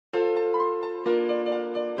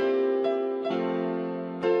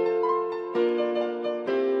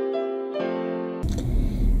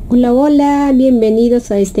Hola, hola,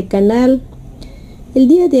 bienvenidos a este canal. El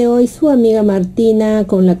día de hoy su amiga Martina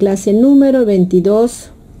con la clase número 22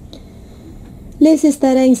 les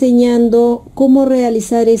estará enseñando cómo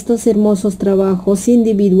realizar estos hermosos trabajos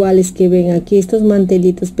individuales que ven aquí, estos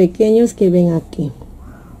mantelitos pequeños que ven aquí.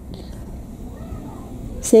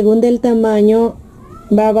 Según el tamaño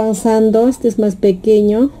va avanzando, este es más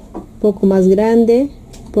pequeño, un poco más grande,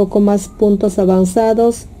 un poco más puntos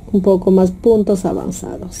avanzados, un poco más puntos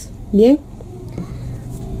avanzados. Bien,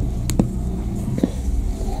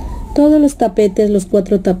 todos los tapetes, los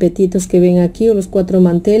 4 tapetitos que ven aquí, o los 4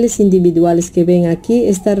 manteles individuales que ven aquí,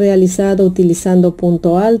 está realizado utilizando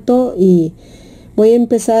punto alto, y voy a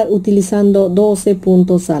empezar utilizando 12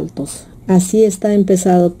 puntos altos. Así está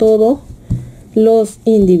empezado todo los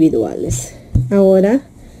individuales. Ahora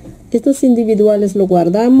estos individuales lo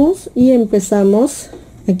guardamos y empezamos.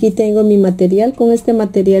 Aquí tengo mi material. Con este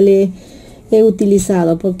material he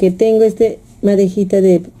utilizado porque tengo este madejita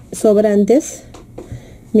de sobrantes.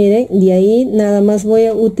 Miren, de ahí nada más voy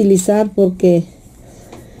a utilizar porque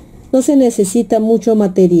no se necesita mucho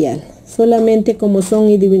material, solamente como son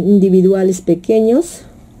individuales pequeños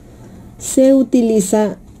se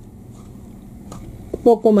utiliza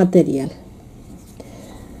poco material.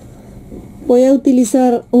 Voy a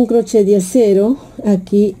utilizar un crochet de acero.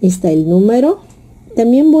 Aquí está el número.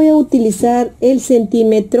 También voy a utilizar el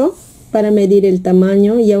centímetro para medir el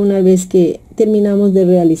tamaño ya una vez que terminamos de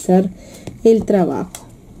realizar el trabajo.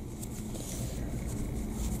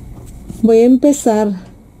 Voy a empezar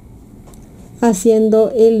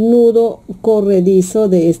haciendo el nudo corredizo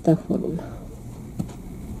de esta forma.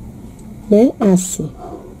 ¿Ve? Así.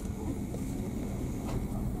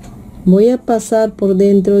 Voy a pasar por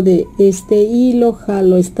dentro de este hilo,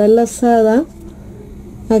 jalo esta lazada.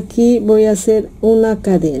 Aquí voy a hacer una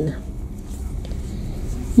cadena.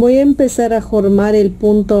 Voy a empezar a formar el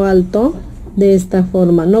punto alto de esta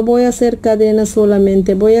forma. No voy a hacer cadena,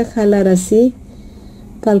 solamente voy a jalar así,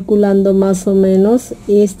 calculando más o menos,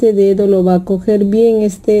 y este dedo lo va a coger bien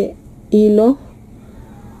este hilo,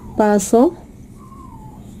 paso,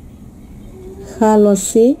 jalo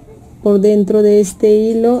así por dentro de este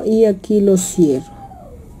hilo y aquí lo cierro.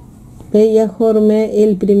 ¿Ve? Ya formé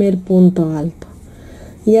el primer punto alto.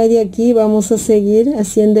 Ya de aquí vamos a seguir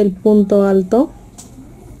haciendo el punto alto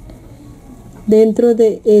dentro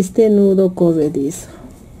de este nudo corredizo.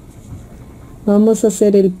 Vamos a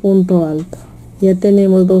hacer el punto alto. Ya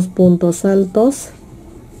tenemos 2 puntos altos,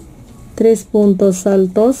 3 puntos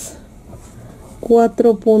altos,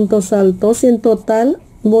 4 puntos altos. En total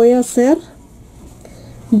voy a hacer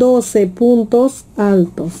 12 puntos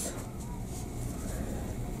altos.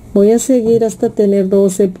 Voy a seguir hasta tener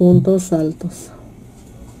 12 puntos altos.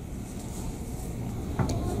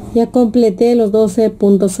 Ya completé los 12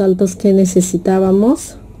 puntos altos que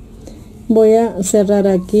necesitábamos. Voy a cerrar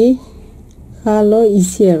aquí, jalo y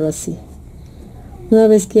cierro así. Una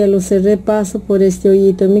vez que ya lo cerré, paso por este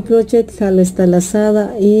hoyito en mi crochet, jalo esta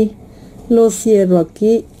lazada y lo cierro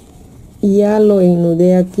aquí. Ya lo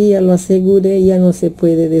enudé aquí, ya lo aseguré, ya no se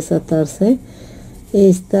puede desatarse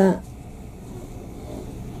esta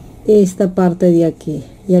parte de aquí.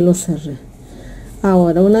 Ya lo cerré.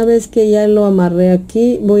 Ahora, una vez que ya lo amarré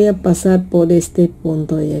aquí, voy a pasar por este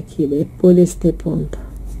punto de aquí, ¿ve? Por este punto,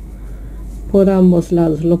 por ambos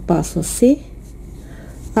lados lo paso así.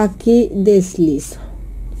 Aquí deslizo,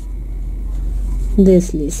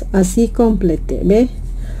 así completé, ¿ve?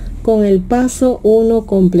 Con el paso 1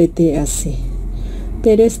 completé así,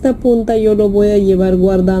 pero esta punta yo lo voy a llevar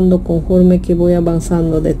guardando conforme que voy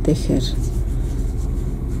avanzando de tejer.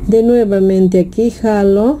 De nuevamente aquí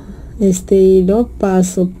jalo este hilo,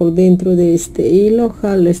 paso por dentro de este hilo,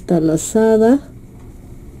 jalo esta lazada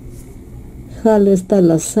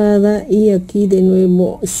y aquí de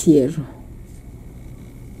nuevo cierro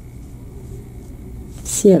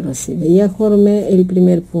así. Ya formé el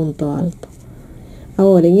primer punto alto.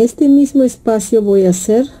 Ahora en este mismo espacio voy a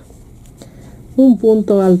hacer un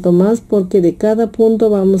punto alto más, porque de cada punto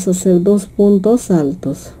vamos a hacer 2 puntos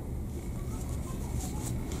altos.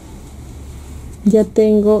 Ya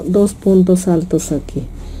tengo 2 puntos altos aquí.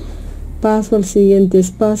 Paso al siguiente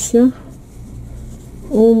espacio,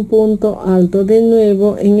 un punto alto. De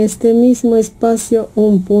nuevo en este mismo espacio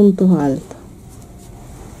un punto alto.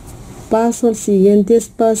 Paso al siguiente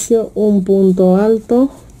espacio, un punto alto.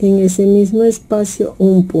 En ese mismo espacio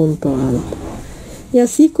un punto alto. Y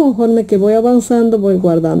así conforme que voy avanzando voy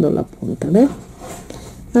guardando la punta, ¿ve?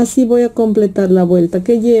 Así voy a completar la vuelta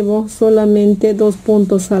que llevo, solamente 2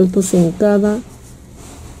 puntos altos en cada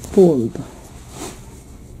punto.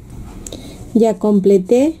 Ya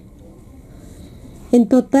completé. En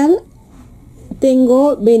total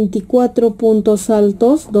tengo 24 puntos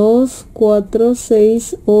altos, 2 4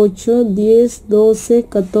 6 8 10 12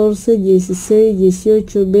 14 16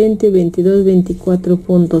 18 20 22 24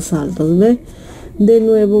 puntos altos. ¿Ve? De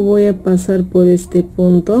nuevo voy a pasar por este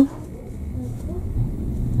punto,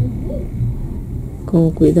 con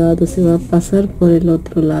cuidado, se va a pasar por el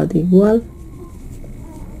otro lado igual.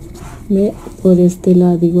 ¿Ve? Por este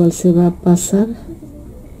lado igual se va a pasar.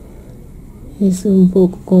 Es un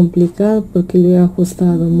poco complicado porque lo he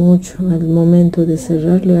ajustado mucho al momento de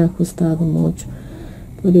cerrar, lo he ajustado mucho,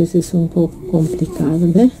 por eso es un poco complicado.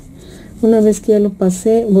 ¿Ve? Una vez que ya lo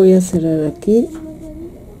pasé, voy a cerrar aquí,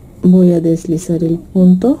 voy a deslizar el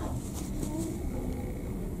punto,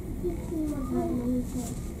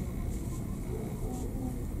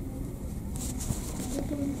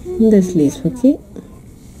 deslizo aquí.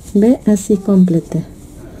 Ve, así completé.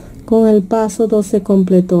 Con el paso 2 se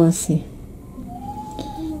completó así.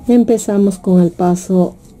 Empezamos con el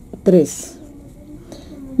paso 3.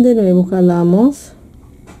 De nuevo jalamos,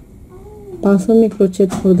 paso mi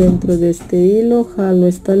crochet por dentro de este hilo, jalo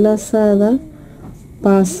esta lazada,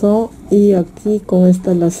 paso y aquí con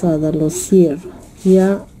esta lazada lo cierro.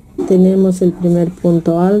 Ya tenemos el primer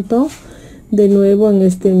punto alto. De nuevo en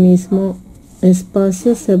este mismo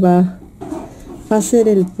espacio se va a hacer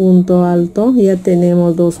el punto alto. Ya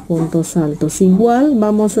tenemos 2 puntos altos. Igual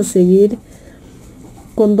vamos a seguir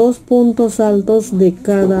con 2 puntos altos de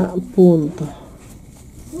cada punto.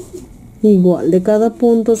 Igual de cada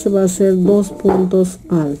punto se va a hacer 2 puntos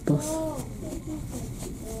altos.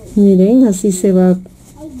 Miren, así se va a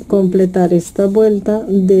completar esta vuelta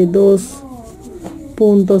de 2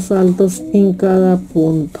 puntos altos en cada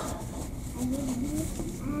punto.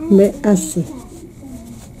 Ve, así.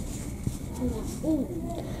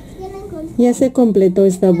 Ya se completó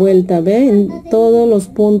esta vuelta. Ven todos los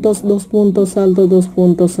puntos, 2 puntos altos, 2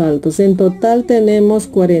 puntos altos. En total tenemos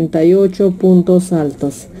 48 puntos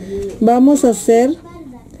altos. Vamos a hacer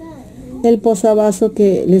el posavasos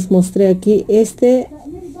que les mostré aquí. Este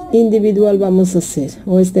individual vamos a hacer,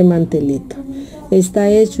 o este mantelito. Está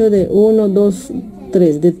hecho de 1, 2,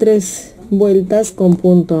 3, de 3 vueltas con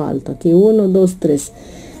punto alto. Aquí 1, 2, 3.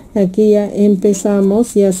 Aquí ya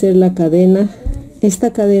empezamos a hacer la cadena.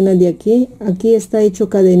 Esta cadena de aquí está hecho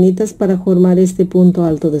cadenitas para formar este punto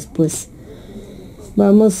alto después.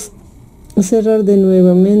 Vamos a cerrar de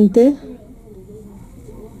nuevamente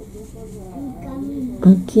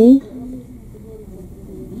aquí,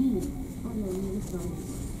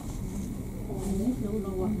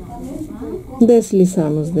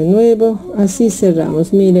 deslizamos de nuevo, así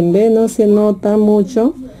cerramos. Miren, ve, no se nota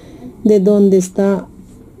mucho de dónde está,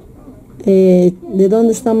 de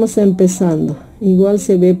dónde estamos empezando. Igual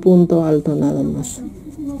se ve punto alto nada más.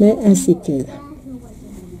 ¿Ve? Así queda.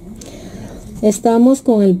 Estamos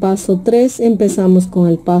con el paso 3, empezamos con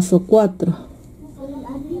el paso 4.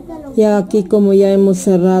 Ya aquí, como ya hemos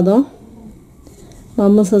cerrado,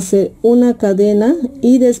 vamos a hacer una cadena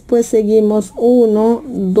y después seguimos 1,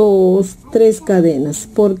 2, 3 cadenas,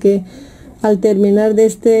 porque al terminar de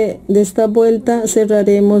esta vuelta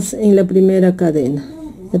cerraremos en la primera cadena.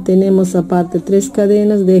 Ya tenemos aparte 3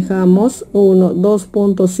 cadenas, dejamos 1, 2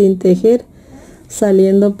 puntos sin tejer,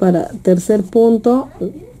 saliendo para tercer punto,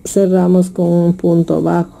 cerramos con un punto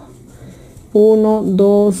bajo. 1,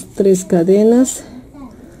 2, 3 cadenas,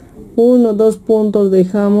 1, 2 puntos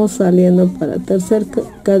dejamos, saliendo para tercer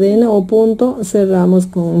cadena o punto, cerramos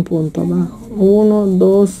con un punto bajo. 1,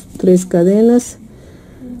 2, 3 cadenas,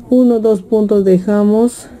 1, 2 puntos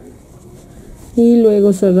dejamos y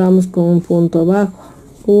luego cerramos con un punto bajo.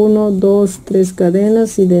 1, 2, 3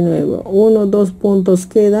 cadenas y de nuevo 1, 2 puntos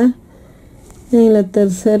queda en el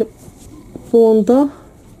tercer punto,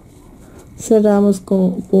 cerramos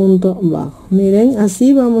con punto bajo. Miren,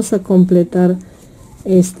 así vamos a completar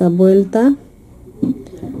esta vuelta.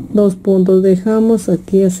 2 puntos dejamos,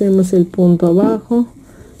 aquí hacemos el punto bajo,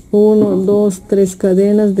 1, 2, 3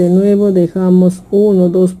 cadenas, de nuevo dejamos 1,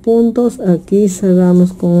 2 puntos, aquí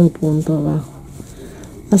cerramos con un punto bajo.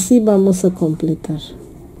 Así vamos a completar.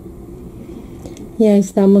 Ya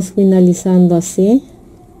estamos finalizando así.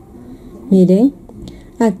 Miren,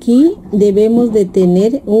 aquí debemos de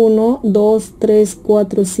tener 1, 2, 3,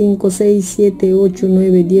 4, 5, 6, 7, 8,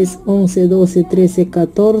 9, 10, 11, 12, 13,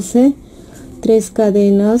 14, 3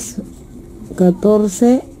 cadenas,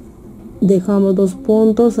 14, dejamos 2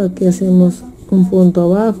 puntos, aquí hacemos un punto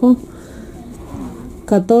bajo,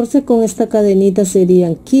 14 con esta cadenita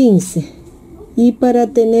serían 15, y para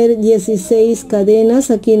tener 16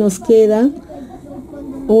 cadenas aquí nos quedan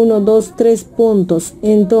 1, 2, 3 puntos.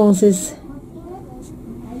 Entonces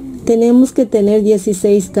tenemos que tener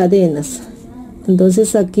 16 cadenas.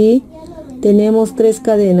 Entonces aquí tenemos 3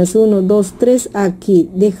 cadenas, 1 2 3 aquí,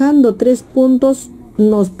 dejando 3 puntos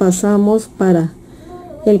nos pasamos para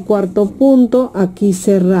el cuarto punto, aquí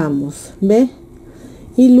cerramos, ¿ve?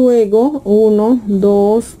 Y luego 1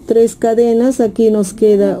 2 3 cadenas, aquí nos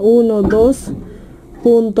queda 1 2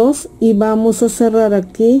 puntos y vamos a cerrar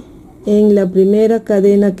aquí en la primera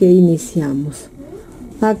cadena que iniciamos.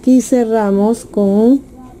 Aquí cerramos con un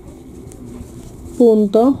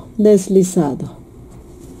punto deslizado.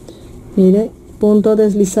 Mire, punto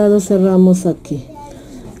deslizado, cerramos aquí.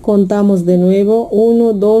 Contamos de nuevo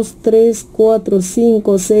 1 2 3 4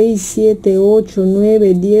 5 6 7 8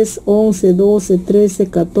 9 10 11 12 13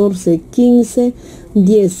 14 15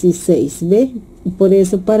 16. ¿Ve? Por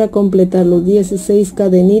eso, para completar los 16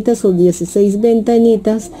 cadenitas o 16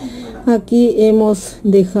 ventanitas, aquí hemos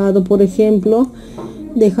dejado, por ejemplo,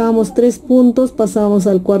 dejamos 3 puntos, pasamos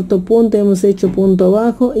al cuarto punto, hemos hecho punto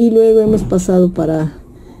bajo y luego hemos pasado para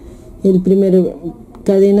el primer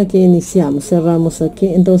cadena que iniciamos, cerramos aquí.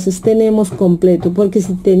 Entonces tenemos completo, porque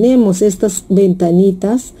si tenemos estas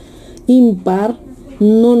ventanitas impar,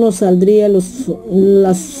 no nos saldría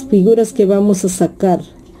las figuras que vamos a sacar.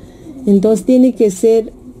 Entonces tiene que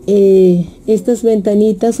ser estas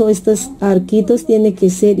ventanitas o estos arquitos tiene que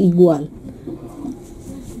ser igual.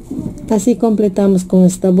 Así completamos con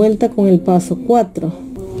esta vuelta con el paso 4.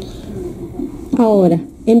 Ahora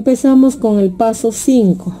empezamos con el paso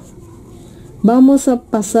 5. Vamos a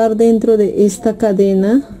pasar dentro de esta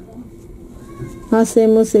cadena,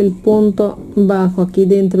 hacemos el punto bajo aquí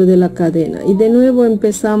dentro de la cadena y de nuevo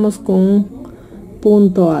empezamos con un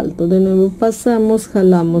punto alto. De nuevo pasamos,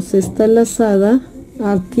 jalamos esta lazada,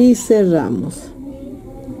 aquí cerramos,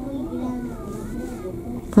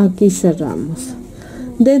 aquí cerramos.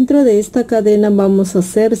 Dentro de esta cadena vamos a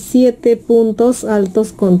hacer 7 puntos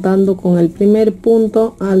altos contando con el primer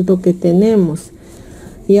punto alto que tenemos.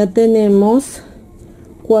 Ya tenemos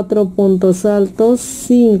 4 puntos altos,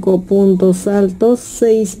 5 puntos altos,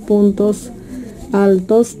 6 puntos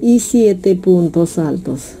altos y 7 puntos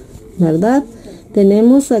altos, ¿verdad?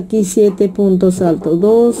 Tenemos aquí 7 puntos altos,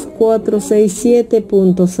 2 4 6 7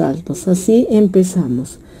 puntos altos. Así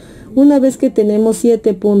empezamos. Una vez que tenemos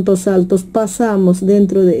 7 puntos altos, pasamos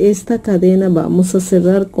dentro de esta cadena, vamos a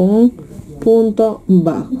cerrar con un punto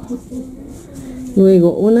bajo.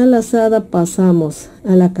 Luego una lazada, pasamos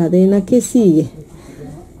a la cadena que sigue.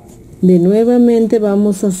 De nuevamente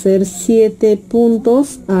vamos a hacer 7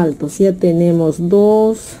 puntos altos. Ya tenemos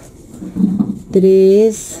 2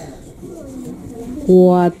 3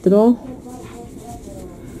 4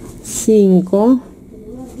 5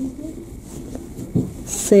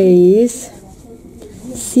 6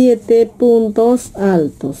 7 puntos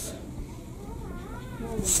altos.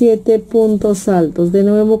 7 puntos altos. De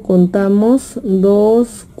nuevo contamos 2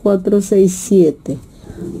 4 6 7.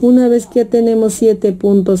 Una vez que ya tenemos 7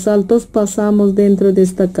 puntos altos, pasamos dentro de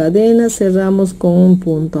esta cadena, cerramos con un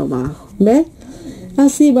punto abajo. ¿Ve?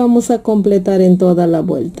 Así vamos a completar en toda la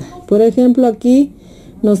vuelta. Por ejemplo, aquí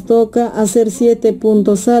nos toca hacer 7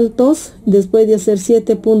 puntos altos. Después de hacer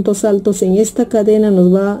 7 puntos altos en esta cadena,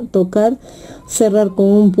 nos va a tocar cerrar con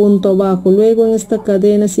un punto bajo. Luego en esta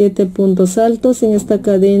cadena 7 puntos altos, en esta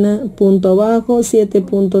cadena punto bajo, 7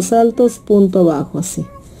 puntos altos, punto bajo. Así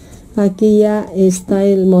aquí ya está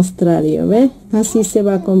el mostrario, ¿ve? Así se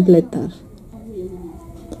va a completar.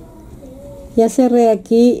 Ya cerré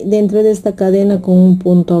aquí dentro de esta cadena con un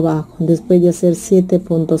punto bajo después de hacer 7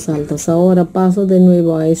 puntos altos. Ahora paso de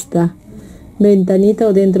nuevo a esta ventanita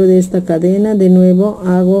o dentro de esta cadena, de nuevo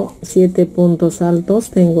hago 7 puntos altos.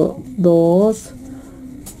 Tengo 2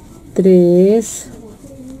 3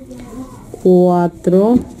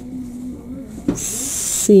 4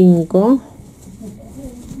 5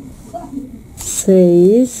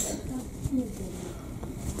 6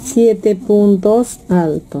 7 puntos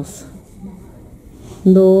altos.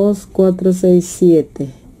 2 4 6 7.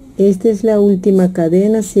 Esta es la última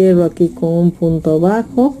cadena, cierro aquí con un punto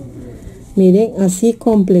bajo. Miren, así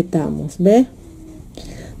completamos, ¿ve?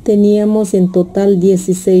 Teníamos en total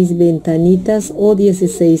 16 ventanitas o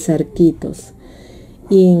 16 arquitos,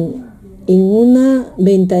 y en una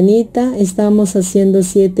ventanita estamos haciendo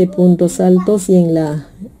 7 puntos altos y en la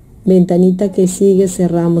ventanita que sigue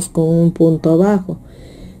cerramos con un punto bajo,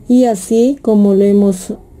 y así como lo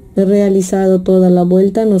hemos realizado toda la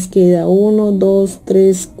vuelta. Nos queda 1 2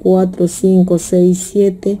 3 4 5 6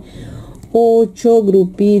 7 8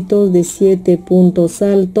 grupitos de 7 puntos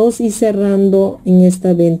altos y cerrando en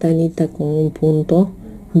esta ventanita con un punto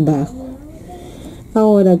bajo.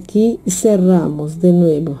 Ahora aquí cerramos de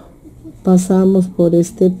nuevo, pasamos por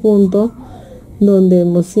este punto donde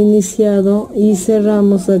hemos iniciado y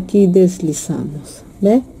cerramos aquí, deslizamos,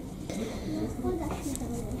 ¿ve?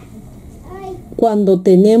 cuando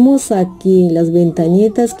tenemos aquí las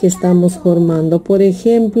ventanitas que estamos formando. Por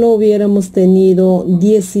ejemplo, hubiéramos tenido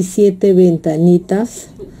 17 ventanitas,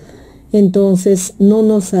 entonces no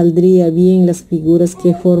nos saldría bien las figuras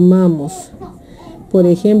que formamos. Por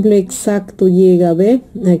ejemplo, exacto llega, ve,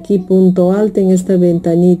 aquí punto alto en esta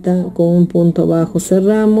ventanita con un punto bajo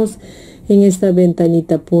cerramos, en esta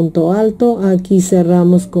ventanita punto alto, aquí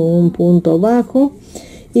cerramos con un punto bajo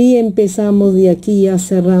y empezamos de aquí, ya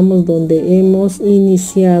cerramos donde hemos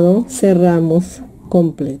iniciado, cerramos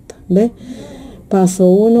completo, ve, paso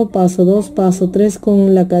 1, paso 2, paso 3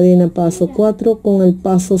 con la cadena, paso 4, con el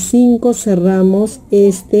paso 5 cerramos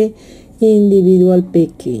este individual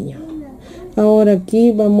pequeño. Ahora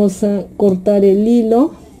aquí vamos a cortar el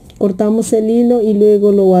hilo, cortamos el hilo y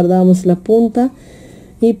luego lo guardamos la punta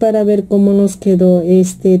y para ver cómo nos quedó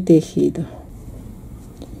este tejido.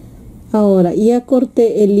 Ahora ya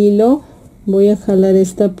corté el hilo, voy a jalar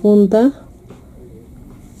esta punta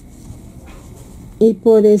y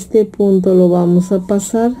por este punto lo vamos a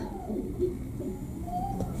pasar,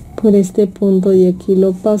 por este punto de aquí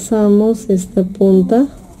lo pasamos, esta punta,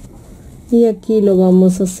 y aquí lo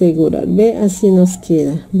vamos a asegurar, ve, así nos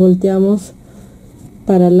queda. Volteamos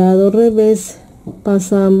para el lado revés,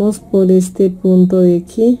 pasamos por este punto de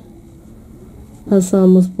aquí,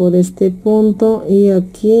 pasamos por este punto y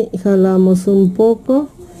aquí jalamos un poco,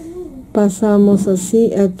 pasamos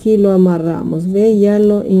así, aquí lo amarramos, ve, ya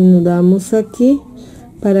lo inudamos aquí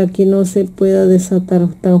para que no se pueda desatar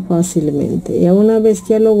tan fácilmente. Y una vez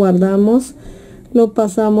que ya lo guardamos, lo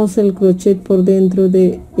pasamos el crochet por dentro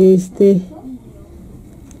de este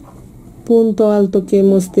punto alto que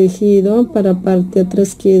hemos tejido, para parte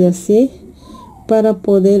atrás queda así, para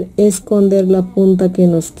poder esconder la punta que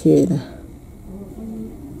nos queda.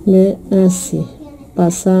 Ve, así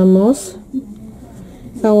pasamos.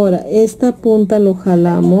 Ahora esta punta lo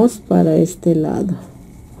jalamos para este lado,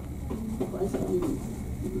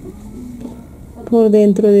 por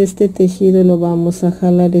dentro de este tejido lo vamos a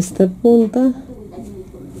jalar esta punta,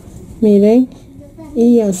 miren,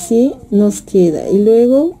 y así nos queda. Y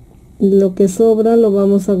luego lo que sobra lo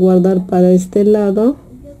vamos a guardar para este lado,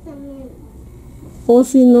 o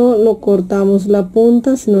si no lo cortamos la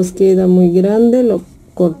punta, si nos queda muy grande lo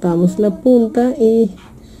cortamos la punta y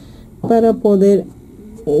para poder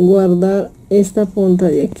guardar esta punta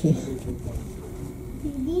de aquí. Si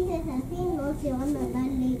dices así no se van a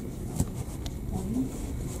dar leche.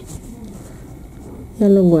 Ya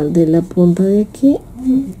lo guardé la punta de aquí,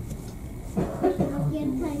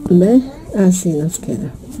 ve, así nos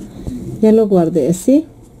queda. Ya lo guardé así,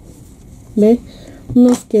 ve,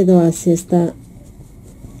 nos quedó así, está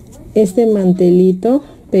este mantelito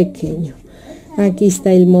pequeño. Aquí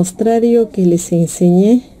está el mostrario que les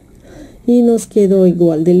enseñé y nos quedó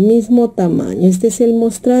igual, del mismo tamaño. Este es el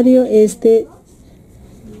mostrario, este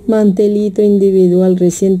mantelito individual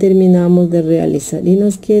recién terminamos de realizar y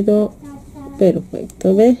nos quedó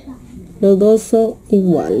perfecto, ve, los dos son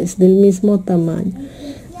iguales, del mismo tamaño.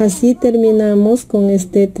 Así terminamos con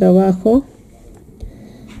este trabajo,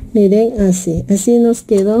 miren, así nos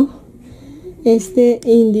quedó este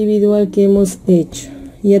individual que hemos hecho.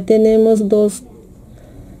 Ya tenemos dos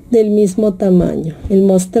del mismo tamaño, el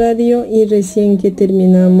mostrario y recién que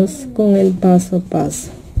terminamos con el paso a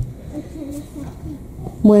paso.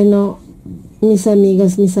 Bueno, mis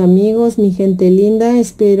amigas, mis amigos, mi gente linda,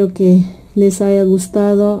 espero que les haya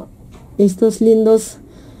gustado estos lindos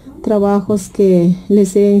trabajos que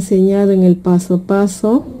les he enseñado en el paso a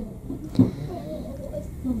paso.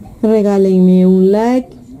 Regálenme un like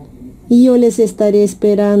y yo les estaré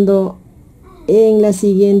esperando en la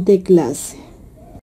siguiente clase.